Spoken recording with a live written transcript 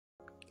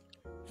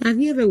Have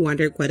you ever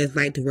wondered what it's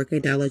like to work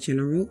at Dollar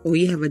General, or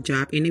you have a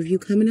job interview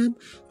coming up?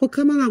 Well,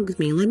 come along with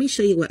me. Let me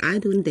show you what I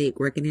do today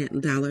working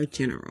at Dollar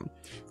General.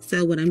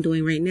 So what I'm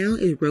doing right now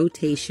is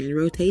rotation.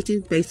 Rotation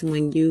is basically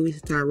when you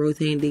start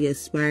rotating the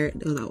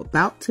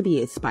about to be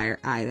expired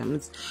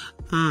items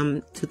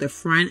to the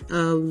front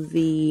of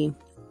the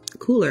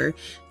cooler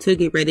to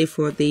get ready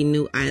for the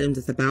new items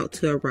that's about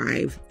to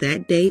arrive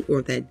that day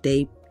or that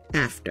day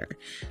after.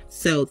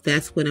 So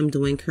that's what I'm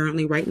doing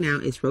currently right now,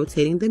 is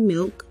rotating the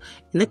milk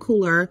in the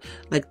cooler,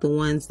 like the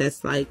ones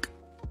that's like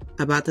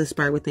about to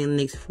expire within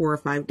the next 4 or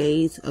 5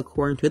 days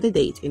according to the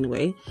date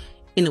anyway,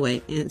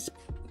 and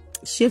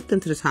shift them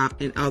to the top,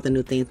 and all the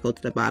new things go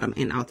to the bottom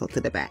and also to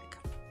the back.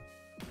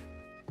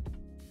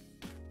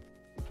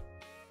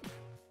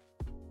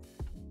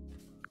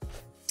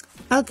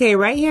 Okay,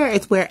 right here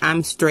is where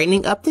I'm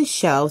straightening up the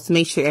shelves to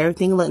make sure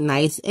everything look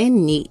nice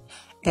and neat.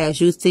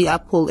 As you see, I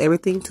pulled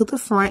everything to the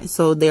front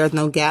so there's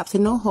no gaps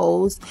and no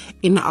holes.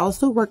 And I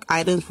also work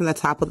items from the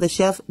top of the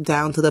shelf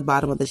down to the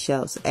bottom of the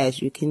shelves,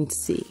 as you can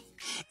see.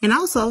 And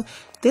also,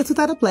 this is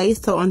out of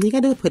place, so only thing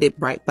I do is put it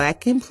right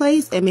back in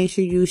place and make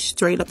sure you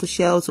straighten up the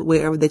shelves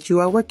wherever that you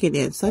are working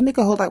in. So it make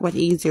a whole lot much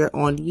easier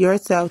on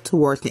yourself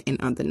towards the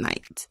end of the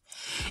night.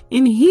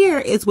 And here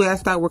is where I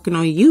start working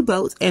on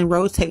U-boats and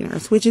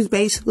rotators, which is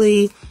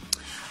basically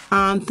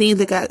things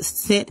that got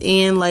sent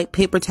in, like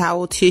paper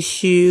towel,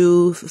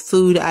 tissue,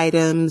 food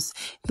items,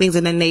 things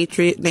of that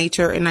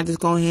nature. And I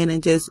just go ahead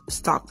and just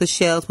stock the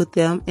shelves with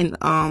them and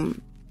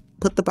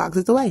put the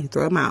boxes away,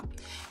 throw them out.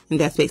 And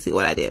that's basically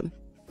what I did.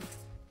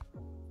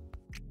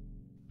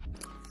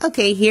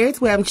 Okay,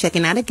 here's where I'm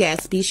checking out a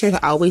guest. Be sure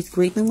to always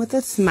greet them with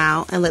a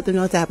smile and let them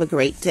know to have a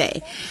great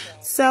day.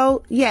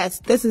 So, yes,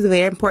 this is a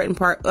very important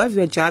part of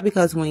your job,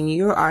 because when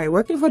you are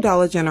working for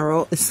Dollar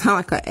General, it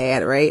sounds like an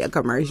ad, right? A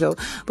commercial.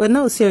 But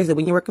no, seriously,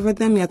 when you're working for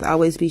them, you have to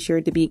always be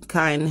sure to be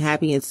kind and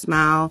happy and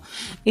smile,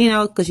 you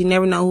know, because you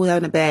never know who's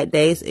having a bad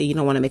day, and you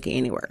don't want to make it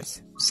any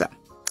worse. So,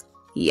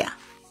 yeah.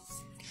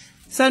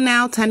 So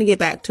now, time to get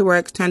back to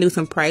work, trying to do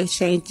some price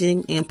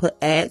changing and put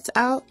ads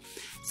out.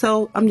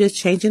 So I'm just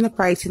changing the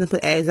pricing and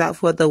put ads out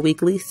for the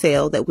weekly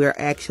sale that we're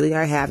actually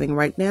having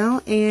right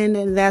now.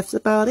 And that's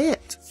about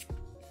it.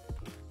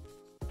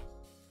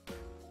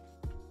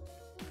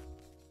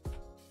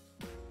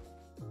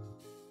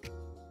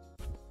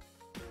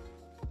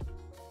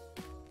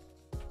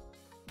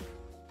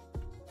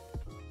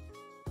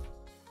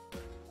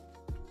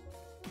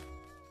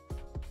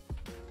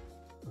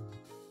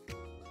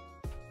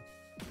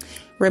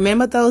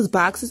 Remember those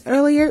boxes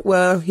earlier?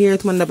 Well,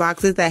 here's one of the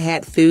boxes that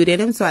had food in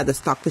them, so I had to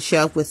stock the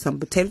shelf with some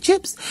potato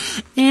chips.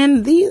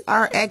 And these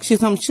are actually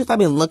some chips I've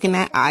been looking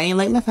at, eyeing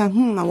lately. I thought,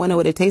 I wonder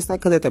what it tastes like,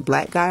 because there's a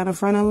black guy on the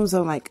front of them.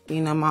 So, like,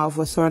 you know, I'm all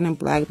for sorting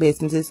black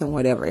businesses and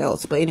whatever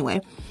else. But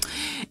anyway,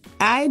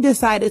 I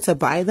decided to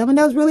buy them, and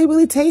that was really,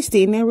 really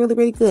tasty, and they're really,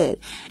 really good.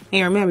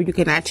 And remember, you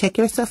cannot check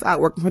yourself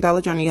out working for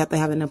Dollar General. You have to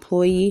have an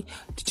employee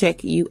to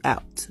check you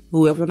out,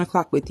 whoever's on the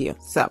clock with you.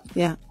 So,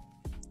 yeah.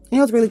 It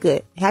was really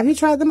good. Have you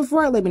tried them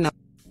before? Let me know.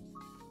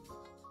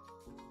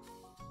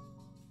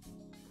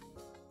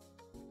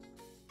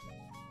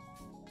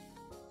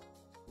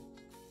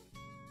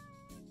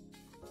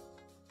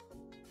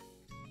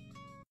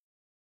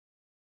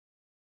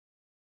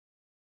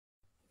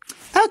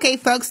 Okay,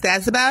 folks,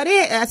 that's about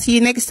it. I'll see you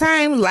next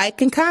time.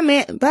 Like and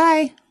comment.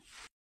 Bye.